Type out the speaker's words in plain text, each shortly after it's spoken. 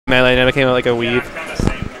Melee now became like a weeb.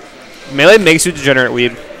 Melee makes you a degenerate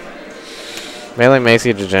weeb. Melee makes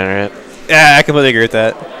you degenerate. Yeah, I completely agree with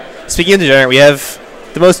that. Speaking of degenerate, we have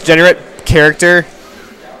the most degenerate character,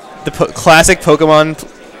 the classic Pokemon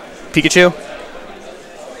Pikachu.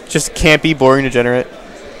 Just can't be boring degenerate.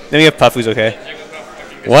 Then we have Puff, who's okay.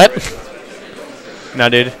 What? Nah,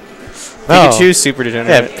 dude. No. Pikachu's super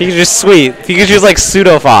degenerate. Yeah, Pikachu's sweet. Pikachu's like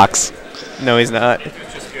pseudo Fox. No, he's not.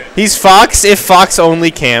 He's Fox if Fox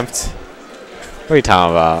only camped. What are you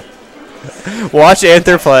talking about? Watch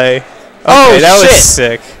Anther play. Okay, Oh, that shit. was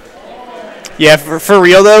sick. Yeah, for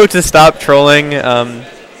real though, to stop trolling,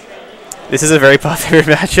 this is a very popular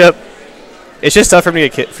matchup. It's just tough for me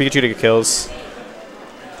to get Pikachu to get kills.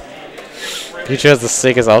 Pikachu has the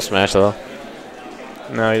sickest up smash though.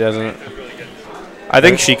 No, he doesn't. I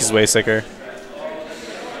think Sheik is way sicker.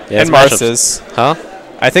 Yeah, And Mars is. Huh?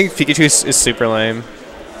 I think Pikachu is super lame.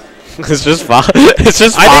 It's just Fox. It's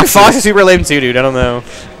just Fox. I think Fox is super lame too, dude. I don't know.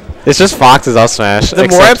 It's just Fox's up smash. The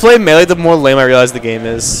more I play Melee, the more lame I realize the game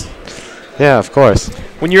is. Yeah, of course.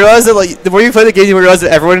 When you realize that, like, the more you play the game, you realize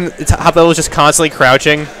that everyone at top level is just constantly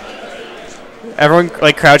crouching. Everyone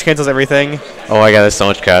like crouch cancels everything. Oh my god, there's so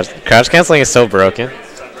much crouch. Crouch canceling is so broken.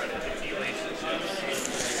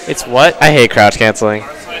 It's what? I hate crouch canceling.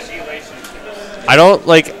 I don't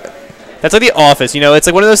like. That's like The Office, you know. It's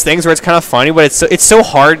like one of those things where it's kind of funny, but it's so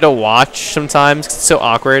hard to watch sometimes. 'Cause it's so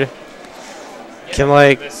awkward. Can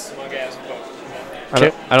like,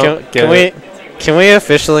 I don't get it. Can we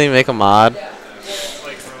officially make a mod? Can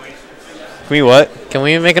we what? Can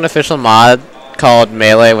we make an official mod called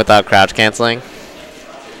Melee without crouch canceling?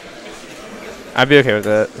 I'd be okay with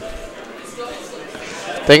that.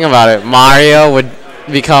 Think about it. Mario would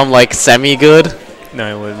become like semi-good. No,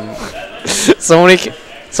 I wouldn't. so many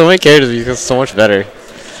characters would become so much better.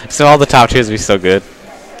 So all the top tiers would be so good.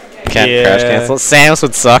 Can't crouch cancel. Samus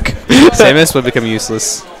would suck. Samus would become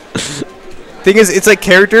useless. Thing is, it's like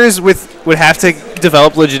characters would have to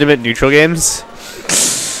develop legitimate neutral games.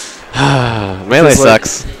 Melee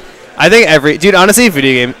sucks. I think dude, honestly,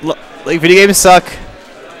 video games suck.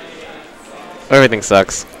 Everything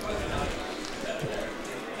sucks.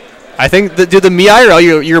 I think the Me IRL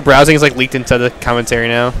you're browsing is like leaked into the commentary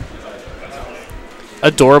now.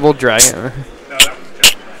 Adorable dragon.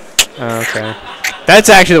 Oh, okay. That's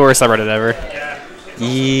actually the worst subreddit ever.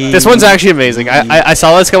 This one's actually amazing. I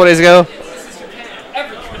saw this a couple days ago.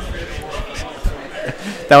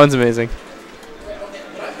 That one's amazing.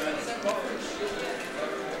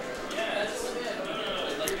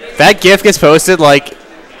 That GIF gets posted like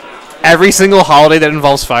every single holiday that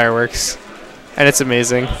involves fireworks, and it's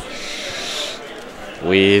amazing.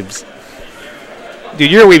 Weebs. Dude,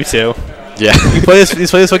 you're a weeb too. Yeah. You play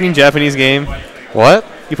this fucking Japanese game. What?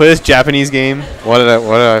 You play this Japanese game. What did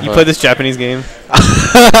I You play this Japanese game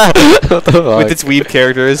what the fuck? with its weeb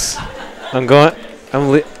characters. I'm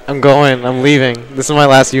leaving. This is my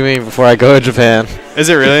last UMeMe before I go to Japan. Is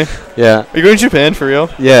it really? Yeah. Are you going to Japan for real?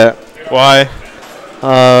 Yeah. Why?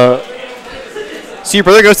 So your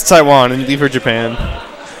brother goes to Taiwan and you leave for Japan.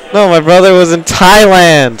 No, my brother was in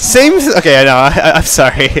Thailand. Same. Okay, I know. I'm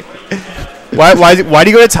sorry. Why do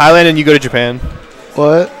you go to Thailand and you go to Japan?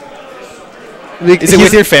 What? Is it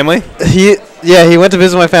with your family? He went to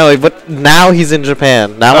visit my family, but now he's in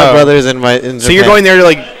Japan. Now my brother's in Japan. So you're going there to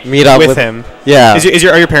like meet up with him? Yeah.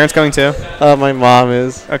 Are your parents going too? My mom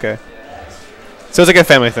is. Okay. So it's like a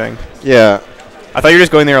family thing. Yeah. I thought you were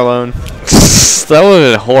just going there alone. That would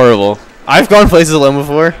have been horrible. I've gone places alone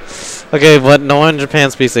before. Okay, but no one in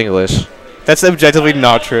Japan speaks English. That's objectively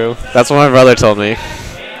not true. That's what my brother told me.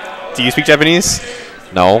 Do you speak Japanese?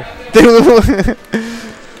 No. Does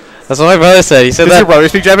That's what my brother said. He said that. your brother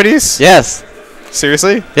speak Japanese? Yes.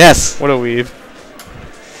 Seriously? Yes. What a weeb.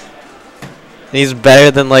 He's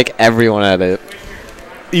better than like everyone at it.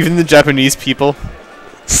 Even the Japanese people.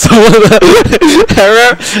 So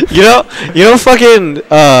you know fucking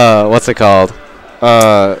what's it called?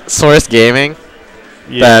 Source Gaming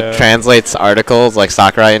that translates articles like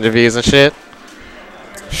Sakurai interviews and shit.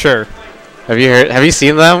 Sure. Have you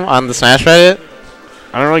seen them on the Smash Reddit?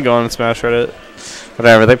 I don't really go on Smash Reddit.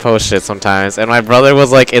 Whatever, they post shit sometimes. And my brother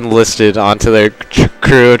was like enlisted onto their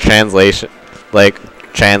crew translators.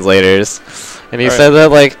 And he said that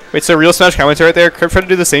like wait, so real Smash commentary right there. Crip tried to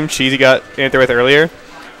do the same cheese he got Anther with earlier,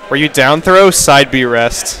 where you down throw, side B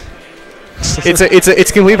rest.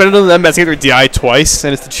 it's complete better than them messing with their DI twice,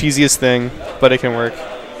 and it's the cheesiest thing, but it can work.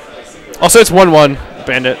 Also, it's 1-1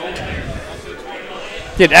 Bandit.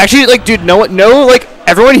 Yeah, actually, like, dude, like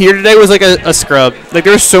everyone here today was like a scrub. Like,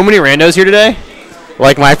 there were so many randos here today.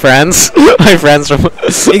 Like my friends, my friends from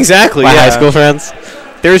exactly my high school friends.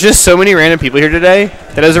 There's just so many random people here today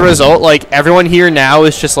that as a result, like, everyone here now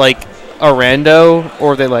is just, like, a rando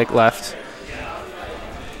or they, like, left.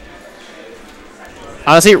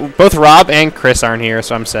 Honestly, both Rob and Chris aren't here,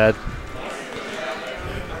 so I'm sad.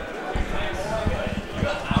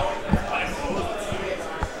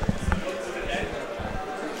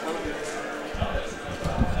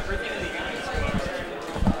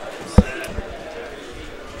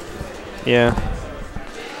 Yeah.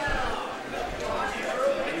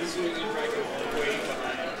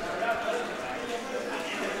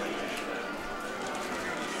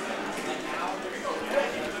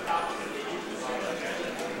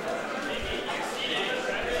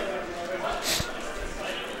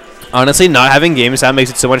 Honestly, not having game sound makes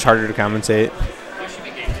it so much harder to commentate.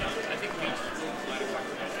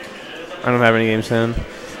 I don't have any game sound.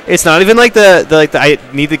 It's not even like the I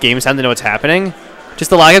need the game sound to know what's happening. Just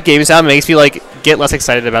the lack of game sound makes me like get less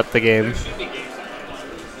excited about the game.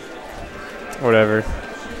 Whatever.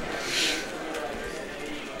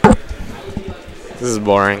 This is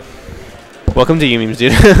boring. Welcome to UMeMes,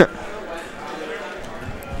 dude.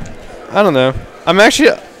 I don't know.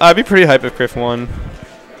 I'd be pretty hyped if Crip won.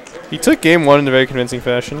 He took game 1 in a very convincing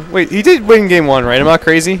fashion. Wait, he did win game 1, right? I'm not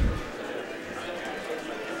crazy.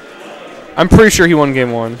 I'm pretty sure he won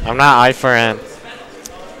game 1. I'm not I for N.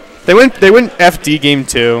 They went FD game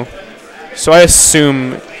 2. So I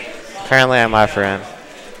assume Apparently I'm I for N.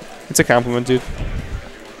 it's a compliment, dude.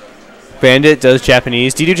 Bandit does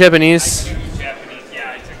Japanese. Do you do Japanese? I do Japanese,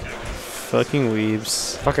 yeah, I took Japanese. Fucking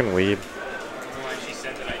weebs. Fucking weeb. Why she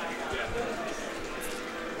said that I do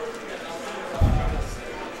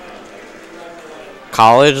Japanese.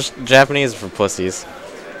 College Japanese for pussies.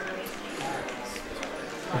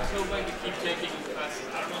 I'm still going to keep taking classes.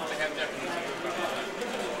 I don't know if they have Japanese.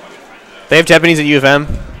 They have Japanese at U of M.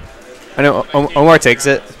 I know Omar takes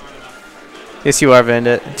it. Yes, you are,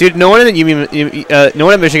 Bandit. Dude, no one at UMeMe, no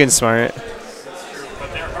one at Michigan's smart. But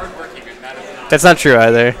they're hardworking, and that is not. That's not true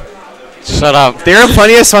either. Shut up. There are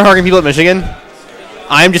plenty of smart, hardworking people at Michigan.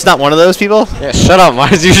 I'm just not one of those people. Yeah, shut up,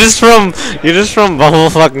 Mars. You're just from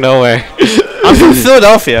bumblefuck nowhere. I'm from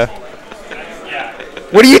Philadelphia.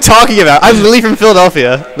 What are you talking about? I'm literally from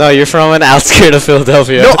Philadelphia. No, you're from an outskirt of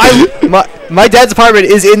Philadelphia. No, my dad's apartment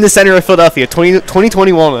is in the center of Philadelphia,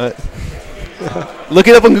 2020 Walnut. Look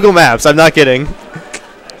it up on Google Maps. I'm not kidding.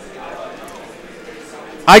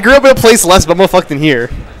 I grew up in a place less bumblefuck than here.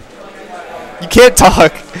 You can't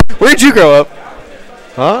talk. Where'd you grow up?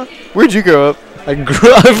 Huh? Where'd you grow up? I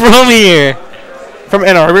grew up from here. From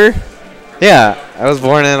Ann Arbor? Yeah, I was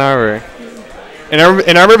born in Ann Arbor.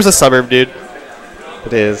 Ann Arbor is a suburb, dude.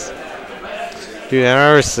 It is. Dude, Ann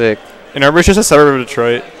Arbor's sick. Ann Arbor is just a suburb of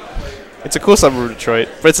Detroit. It's a cool suburb of Detroit,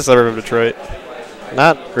 but it's a suburb of Detroit.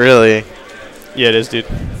 Not really. Yeah, it is, dude.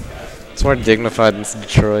 It's more dignified than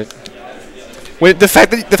Detroit. When the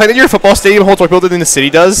fact that your football stadium holds more people than the city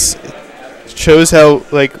does shows how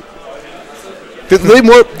like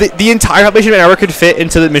the entire population of Ann Arbor could fit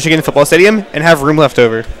into the Michigan football stadium and have room left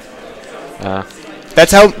over.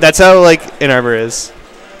 That's how like Ann Arbor is.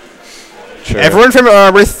 Sure. Everyone from Ann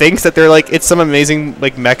Arbor thinks that they're like it's some amazing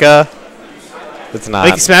like mecca. It's not.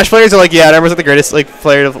 Like Smash players are like, yeah, Ann Arbor's like the greatest like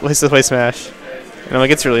player to play Smash, and I'm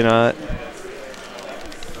like, it's really not.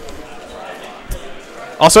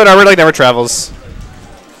 Also, Ann Arbor like never travels.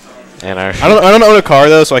 Ann Arbor. I don't own a car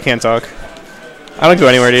though, so I can't talk. I don't go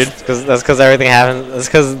anywhere, dude. That's because everything happens. That's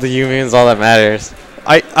because the UMeMe is all that matters.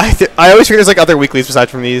 I always figure there's like other weeklies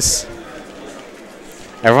besides from these.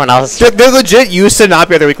 Everyone else. They're legit used to not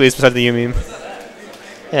be other weeklies besides the UMeMe.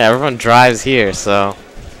 Yeah, everyone drives here, so.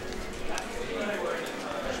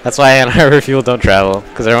 That's why Ann Arbor people don't travel,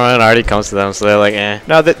 because everyone already comes to them, so they're like, eh.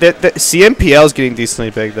 No, the CMPL is getting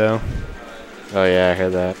decently big though. Oh yeah, I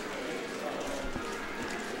heard that.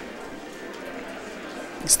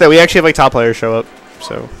 So that we actually have like top players show up,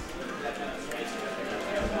 so.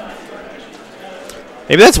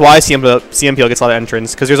 Maybe that's why CMPL gets a lot of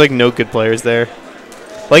entrants, because there's like no good players there.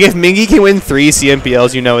 Like if Mingy can win 3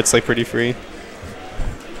 CMPLs, you know it's like pretty free.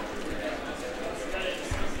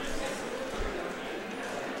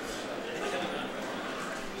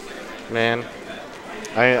 Man,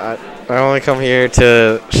 I only come here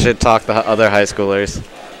to shit talk the other high schoolers.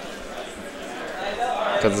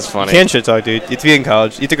 Because it's funny. You can't shit talk, dude. You have to be in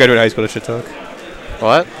college. You have to graduate high school to shit talk.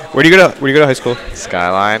 What? Where do you go to high school?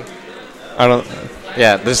 Skyline. I don't.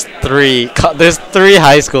 Yeah, there's three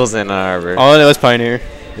high schools in Ann Arbor. All I know is Pioneer.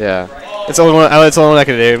 Yeah. It's the only one. It's the only one I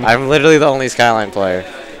can name. I'm literally the only Skyline player.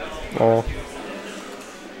 Oh.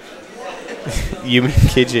 UMeMe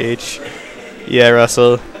KGH. Yeah,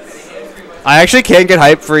 Russell. I actually can't get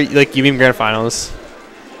hyped for like UMeMe Grand Finals.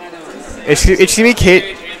 It's gonna be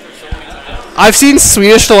Kate. I've seen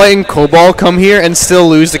Swedish Delight and Cobalt come here and still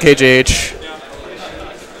lose to KJH.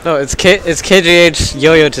 No, it's KGH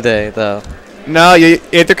Yo-Yo today though. No,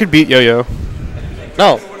 Anther could beat Yo-Yo.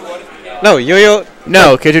 No, Yo-Yo.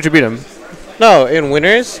 No, KJH would beat him. No, in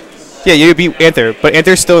winners. Yeah, Yo-Yo beat Anther, but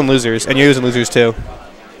Anther's still in losers, and Yo-Yo's in losers too.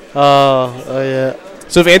 Oh yeah.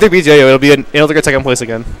 So if Anther beats Yo-Yo, it'll get second place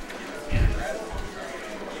again.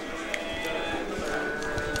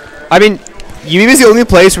 I mean, UMeMe is the only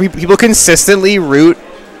place where people consistently root,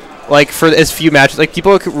 like, for as few matches. Like,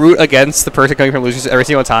 people root against the person coming from losers every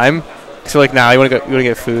single time. So like, nah, you want to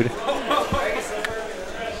get food.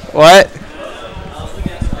 What?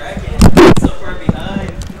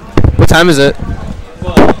 What time is it?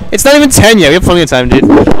 It's not even 10 yet. We have plenty of time, dude.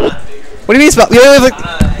 What do you mean? We only have, like,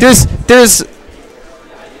 there's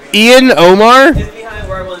Ian, Omar.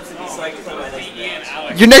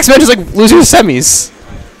 Your next match is like loser semis.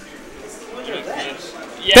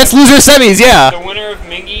 Yeah, That's loser semis, yeah. the winner of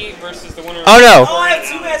Mingy versus the winner of... Oh no. Oh, I have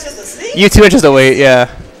 2 matches to see? You 2 matches to wait,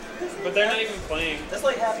 yeah. But they're not even playing. That's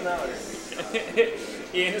like half an hour.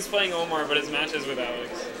 Ian is playing Omar, but his match is with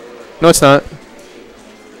Alex. No, it's not.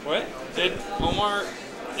 What? Did Omar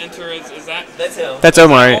enter is that... That's him. That's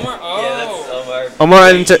Omar. Omar? Oh. Yeah, that's Omar. Omar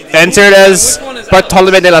entered as Which one is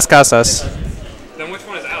Bartolome de las Casas. Then which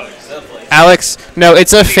one is Alex? Definitely. Alex, no,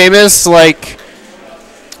 it's a famous, like,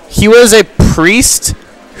 he was a priest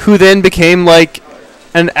who then became, like,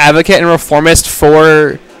 an advocate and reformist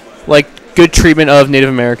for, like, good treatment of Native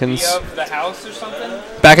Americans. Of the house or something?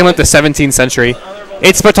 Back in, like, the 17th century.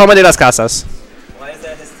 It's Bartolome de las Casas. Why is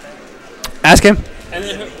that his tag? Ask him. And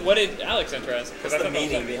then what did Alex enter as? Because What's the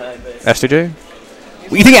meaning behind this? STJ?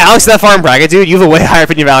 You think Alex is that far in bracket, dude? You have a way higher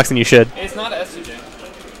opinion of Alex than you should. It's not SUJ.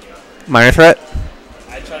 Minor threat?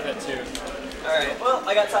 I tried that too. Alright, well,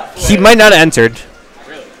 I got top 4. He might not have entered.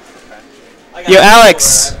 Really? I got Yo, top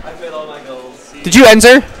Alex. 4. I played all my goals. Did you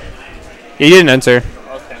enter? Yeah, you didn't enter. Okay,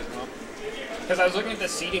 well. Because I was looking at the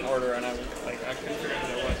seating order and I couldn't figure out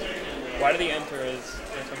what it was. Why did he enter as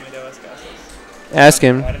Antonio de las Casas? Ask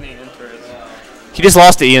him. Why didn't he enter as... He just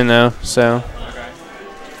lost to Ian, though, so. Okay.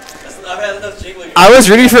 I've had enough jiggling. I was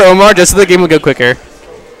rooting for Omar just so the game would go quicker.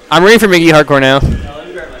 I'm rooting for Miggy Hardcore now. Let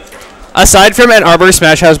me grab my Aside from Ann Arbor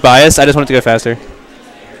Smash House bias, I just want it to go faster.